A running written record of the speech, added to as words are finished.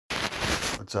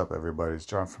What's up, everybody? It's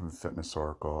John from the Fitness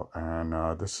Oracle,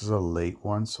 and this is a late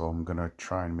one, so I'm gonna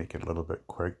try and make it a little bit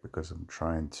quick because I'm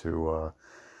trying to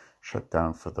shut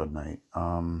down for the night.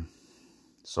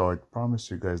 So I promised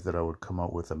you guys that I would come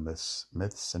up with a myths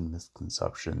and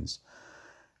misconceptions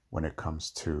when it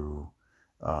comes to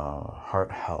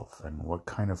heart health and what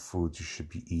kind of foods you should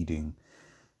be eating,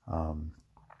 and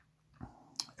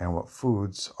what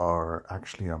foods are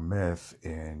actually a myth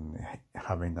in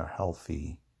having a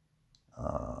healthy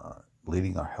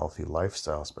leading a healthy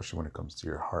lifestyle, especially when it comes to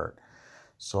your heart.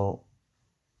 So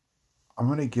I'm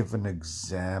going to give an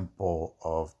example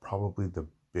of probably the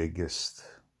biggest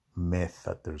myth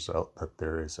that there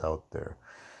is out there.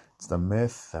 It's the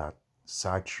myth that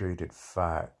saturated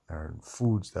fat or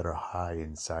foods that are high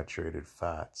in saturated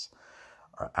fats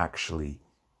are actually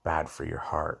bad for your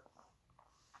heart.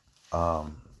 I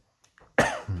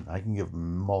can give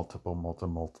multiple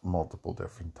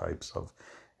different types of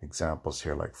examples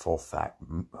here, like full fat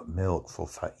milk, full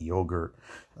fat yogurt,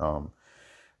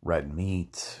 red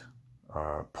meat,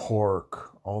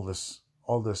 pork. All this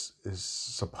is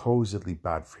supposedly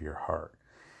bad for your heart.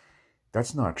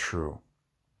 That's not true.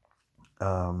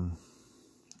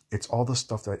 It's all the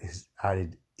stuff that is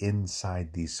added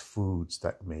inside these foods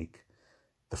that make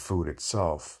the food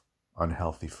itself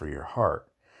unhealthy for your heart.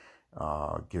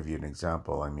 I'll give you an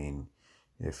example. I mean,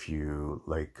 if you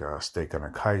like steak on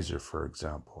a Kaiser, for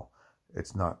example,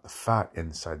 it's not the fat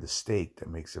inside the steak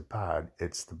that makes it bad.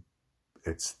 It's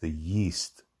the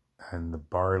yeast and the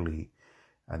barley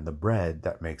and the bread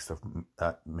that makes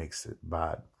it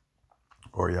bad.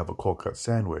 Or you have a cold cut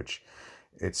sandwich.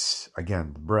 It's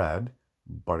again the bread,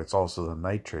 but it's also the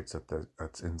nitrates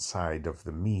that's inside of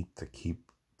the meat to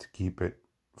keep it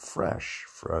fresh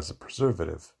as a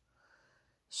preservative.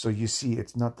 So you see,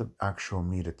 it's not the actual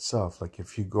meat itself. Like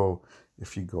if you go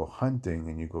hunting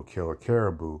and you go kill a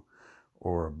caribou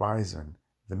or a bison,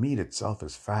 the meat itself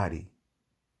is fatty,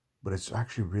 but it's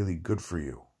actually really good for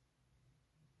you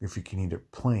if you can eat it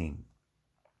plain,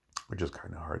 which is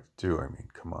kind of hard to do. I mean,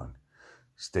 come on,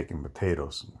 steak and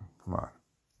potatoes. Come on,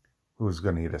 who's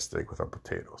gonna eat a steak without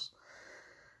potatoes?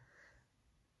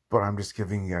 But I'm just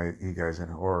giving you guys an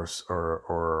horse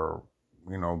or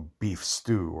beef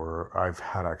stew, or I've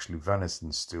had actually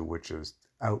venison stew, which is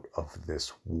out of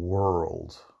this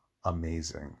world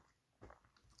amazing.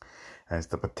 And it's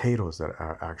the potatoes that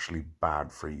are actually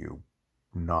bad for you,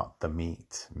 not the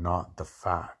meat, not the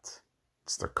fat.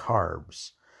 It's the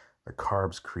carbs. The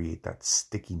carbs create that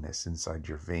stickiness inside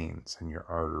your veins and your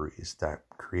arteries that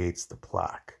creates the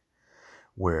plaque,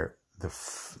 where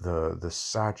the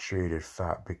saturated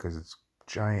fat, because it's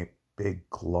giant big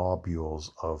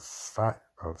globules of fat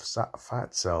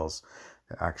cells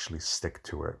that actually stick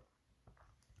to it.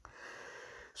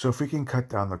 So if we can cut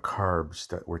down the carbs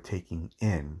that we're taking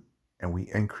in and we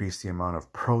increase the amount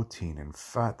of protein and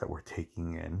fat that we're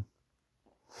taking in,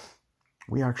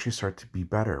 we actually start to be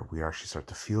better. We actually start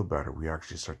to feel better. We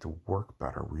actually start to work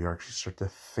better. We actually start to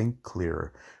think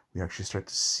clearer. We actually start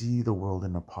to see the world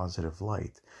in a positive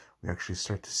light. We actually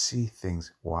start to see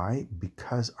things. Why?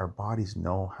 Because our bodies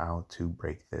know how to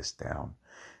break this down.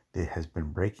 It has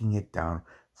been breaking it down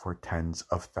for tens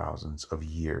of thousands of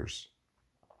years.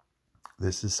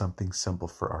 This is something simple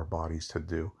for our bodies to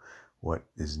do. What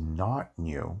is not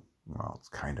new, well, it's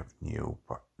kind of new,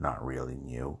 but not really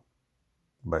new,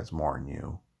 but it's more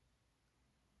new,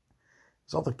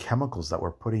 it's all the chemicals that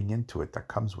we're putting into it that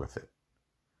comes with it.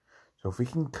 So if we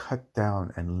can cut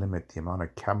down and limit the amount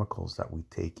of chemicals that we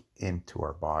take into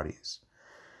our bodies,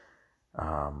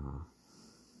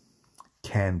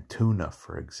 canned tuna,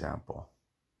 for example.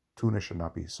 Tuna should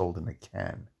not be sold in a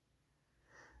can.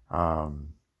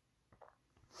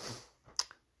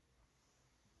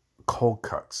 Cold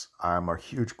cuts. I'm a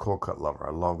huge cold cut lover.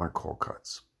 I love my cold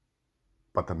cuts.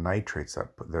 But the nitrates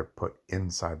that they're put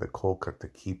inside the cold cut to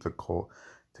keep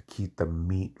the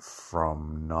meat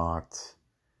from not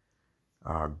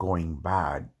going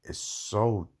bad is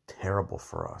so terrible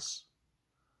for us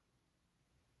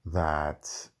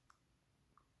that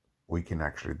we can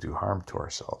actually do harm to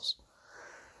ourselves.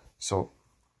 So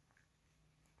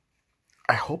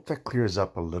I hope that clears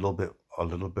up a little bit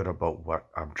about what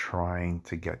I'm trying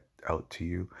to get out to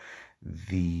you.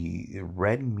 The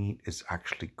red meat is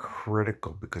actually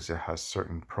critical because it has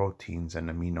certain proteins and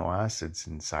amino acids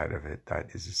inside of it that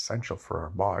is essential for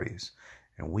our bodies.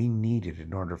 And we need it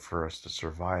in order for us to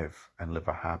survive and live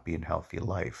a happy and healthy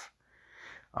life.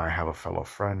 I have a fellow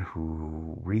friend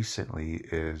who recently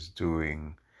is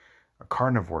doing a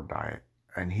carnivore diet,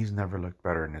 and he's never looked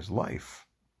better in his life.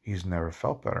 He's never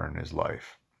felt better in his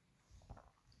life.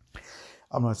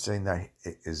 I'm not saying that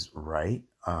it is right.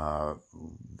 The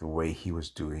way he was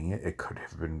doing it, it could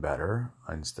have been better.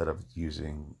 Instead of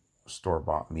using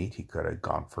store-bought meat, he could have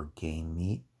gone for game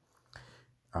meat.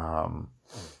 Um,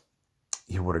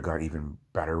 he would have got even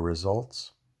better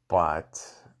results. But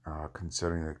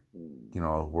considering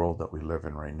the world that we live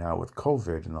in right now with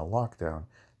COVID and the lockdown,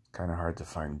 it's kind of hard to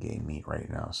find game meat right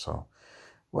now. So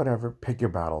whatever, pick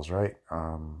your battles, right?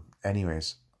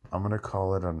 Anyways, I'm gonna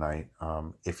call it a night.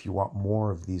 If you want more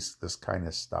of this kind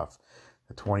of stuff,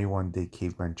 the 21-day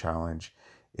caveman challenge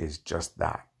is just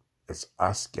that. It's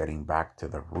us getting back to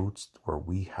the roots where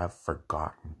we have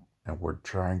forgotten, and we're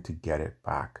trying to get it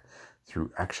back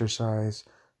through exercise,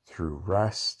 through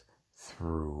rest,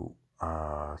 through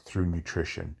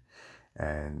nutrition.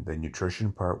 And the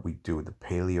nutrition part, we do the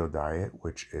paleo diet,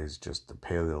 which is just the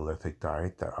Paleolithic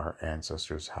diet that our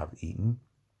ancestors have eaten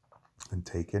and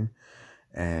taken,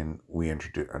 and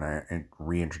I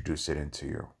reintroduce it into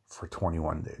you for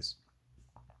 21 days.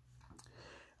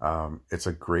 It's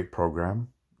a great program.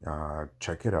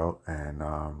 Check it out, and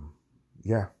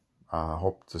yeah,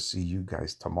 hope to see you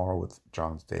guys tomorrow with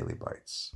John's Daily Bites.